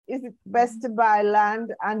is it best to buy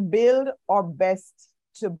land and build or best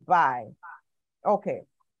to buy? Okay.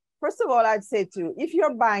 First of all, I'd say to you, if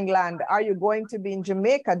you're buying land, are you going to be in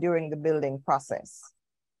Jamaica during the building process?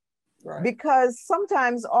 Right. Because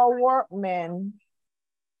sometimes our workmen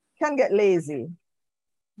can get lazy.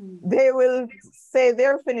 They will say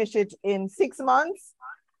they'll finish it in 6 months,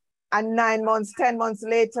 and 9 months, 10 months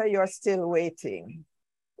later, you're still waiting.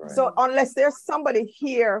 Right. So unless there's somebody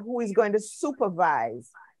here who is going to supervise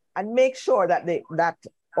and make sure that that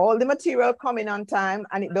all the material come in on time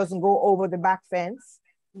and it doesn't go over the back fence,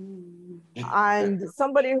 and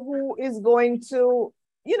somebody who is going to,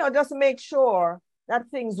 you know, just make sure that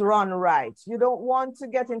things run right. You don't want to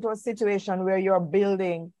get into a situation where you're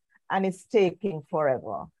building and it's taking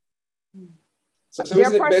forever. So there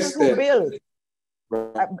are persons who build.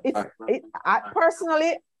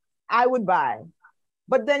 Personally, I would buy.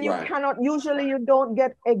 But then you cannot, usually you don't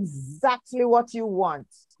get exactly what you want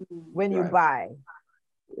when you buy.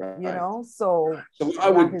 You know, so what I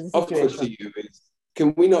would offer to you is,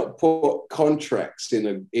 can we not put contracts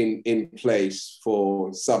in place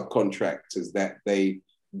for subcontractors that they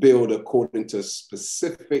build according to a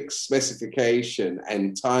specific specification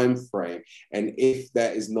and time frame, and if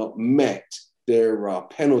that is not met, there are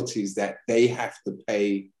penalties that they have to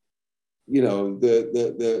pay, you know,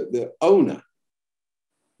 the owner.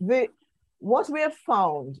 What we have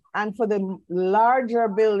found, and for the larger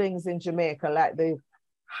buildings in Jamaica, like the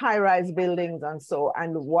high-rise buildings and so,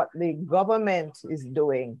 and what the government is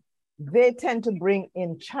doing, they tend to bring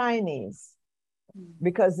in Chinese,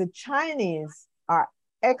 because the Chinese are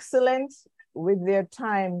excellent with their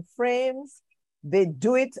time frames. They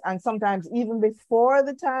do it, and sometimes even before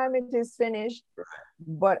the time it is finished.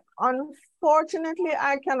 But unfortunately,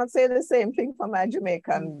 I cannot say the same thing for my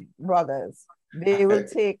Jamaican brothers. They will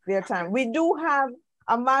take their time. We do have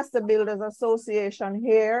a Master Builders Association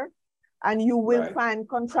here, and you will find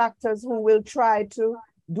contractors who will try to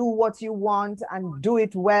do what you want and do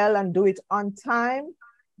it well and do it on time.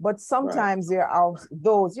 But sometimes there are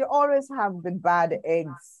those, you always have the bad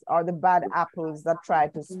eggs or the bad apples that try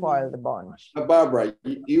to spoil the bunch. Barbara,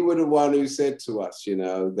 you were the one who said to us, you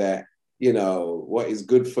know, that, you know, what is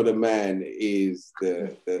good for the man is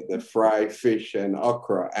the fried fish and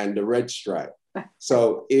okra and the red stripe.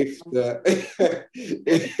 So if you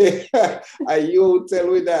tell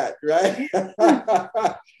me that, right?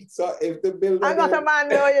 So if the builder, I'm not a man,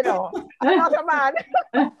 though, you know. I'm not a man.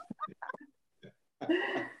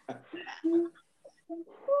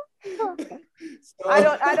 So,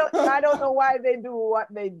 I don't know why they do what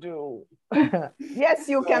they do. Yes,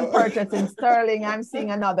 you can purchase in sterling. I'm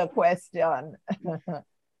seeing another question.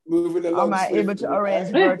 Moving along. Am I able to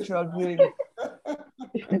arrange virtual viewing?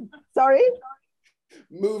 Sorry?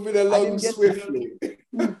 Moving along swiftly.